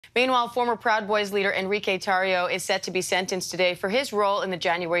Meanwhile, former Proud Boys leader Enrique Tarrio is set to be sentenced today for his role in the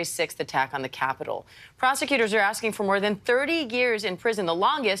January 6th attack on the Capitol. Prosecutors are asking for more than 30 years in prison, the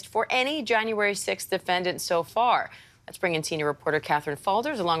longest for any January 6th defendant so far. Let's bring in senior reporter Catherine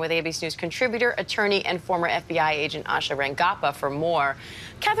Faulders, along with ABC News contributor, attorney, and former FBI agent Asha Rangappa for more.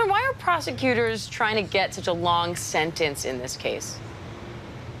 Catherine, why are prosecutors trying to get such a long sentence in this case?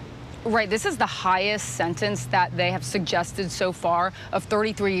 Right, this is the highest sentence that they have suggested so far of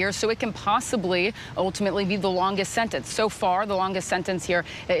 33 years, so it can possibly ultimately be the longest sentence. So far, the longest sentence here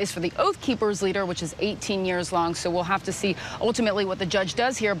is for the Oath Keepers leader, which is 18 years long, so we'll have to see ultimately what the judge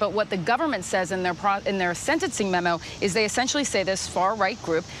does here. But what the government says in their sentencing memo is they essentially say this far-right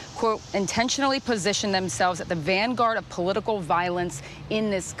group, quote, intentionally position themselves at the vanguard of political violence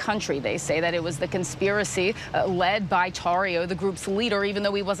in this country. They say that it was the conspiracy led by Tarrio, the group's leader, even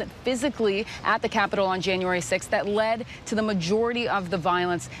though he wasn't physically at the Capitol on January 6th, that led to the majority of the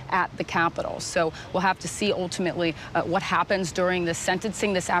violence at the Capitol. So we'll have to see ultimately what happens during the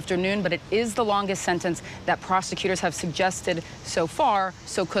sentencing this afternoon, but it is the longest sentence that prosecutors have suggested so far,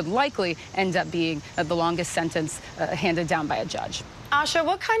 so could likely end up being the longest sentence handed down by a judge. Asha,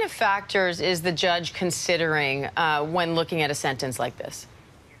 what kind of factors is the judge considering when looking at a sentence like this?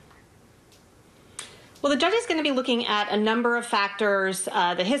 Well, the judge is going to be looking at a number of factors,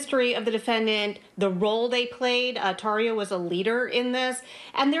 the history of the defendant, the role they played. Tarrio was a leader in this.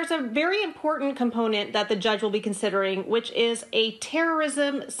 And there's a very important component that the judge will be considering, which is a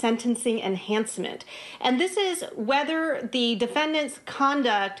terrorism sentencing enhancement. And this is whether the defendant's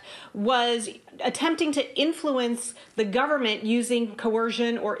conduct was attempting to influence the government using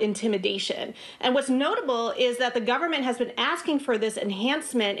coercion or intimidation. And what's notable is that the government has been asking for this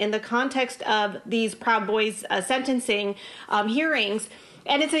enhancement in the context of these Proud Boys sentencing hearings.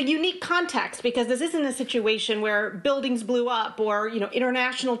 And it's a unique context because this isn't a situation where buildings blew up or,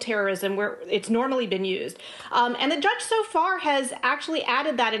 international terrorism where it's normally been used. And the judge so far has actually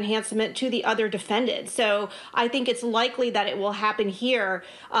added that enhancement to the other defendants. So I think it's likely that it will happen here.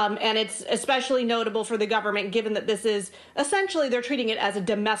 And it's especially notable for the government, given that this is essentially they're treating it as a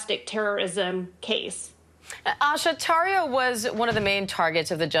domestic terrorism case. Asha, Tarrio was one of the main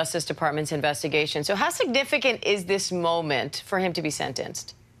targets of the Justice Department's investigation. So how significant is this moment for him to be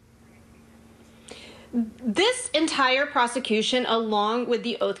sentenced? This entire prosecution, along with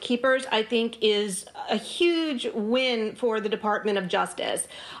the Oath Keepers, I think is a huge win for the Department of Justice.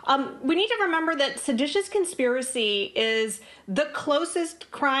 We need to remember that seditious conspiracy is the closest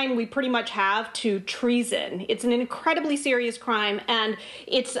crime we pretty much have to treason. It's an incredibly serious crime, and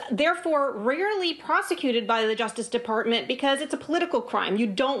it's therefore rarely prosecuted by the Justice Department because it's a political crime. You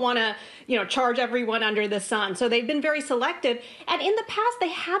don't want to, charge everyone under the sun. So they've been very selective, and in the past they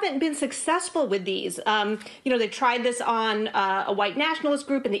haven't been successful with these. They tried this on a white nationalist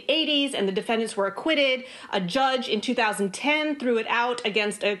group in the 80s, and the defendants were acquitted. A judge in 2010 threw it out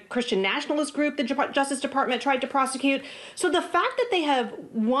against a Christian nationalist group the Justice Department tried to prosecute. So the fact that they have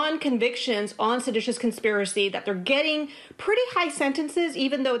won convictions on seditious conspiracy, that they're getting pretty high sentences,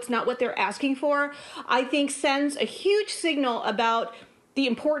 even though it's not what they're asking for, I think sends a huge signal about the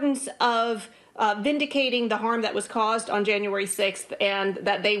importance of vindicating the harm that was caused on January 6th, and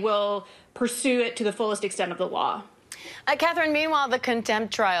that they will pursue it to the fullest extent of the law. Catherine, meanwhile, the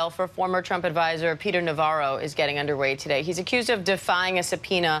contempt trial for former Trump advisor Peter Navarro is getting underway today. He's accused of defying a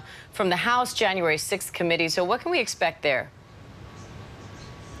subpoena from the House January 6th committee. So what can we expect there?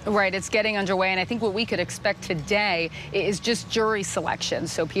 Right, it's getting underway, and I think what we could expect today is just jury selection.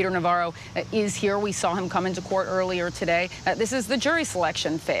 So Peter Navarro is here. We saw him come into court earlier today. This is the jury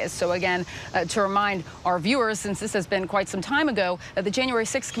selection phase. So again, to remind our viewers, since this has been quite some time ago, the January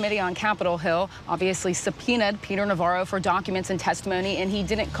 6th committee on Capitol Hill obviously subpoenaed Peter Navarro for documents and testimony, and he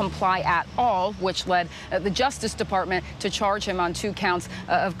didn't comply at all, which led the Justice Department to charge him on 2 counts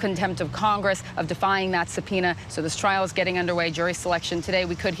of contempt of Congress, of defying that subpoena. So this trial is getting underway. Jury selection today.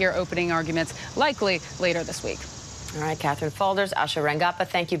 We could hear opening arguments likely later this week. All right, Catherine Faulders, Asha Rangappa,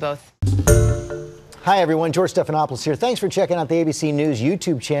 thank you both. Hi, everyone. George Stephanopoulos here. Thanks for checking out the ABC News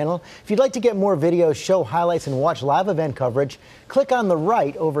YouTube channel. If you'd like to get more videos, show highlights, and watch live event coverage, click on the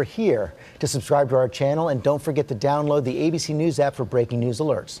right over here to subscribe to our channel. And don't forget to download the ABC News app for breaking news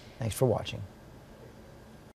alerts. Thanks for watching.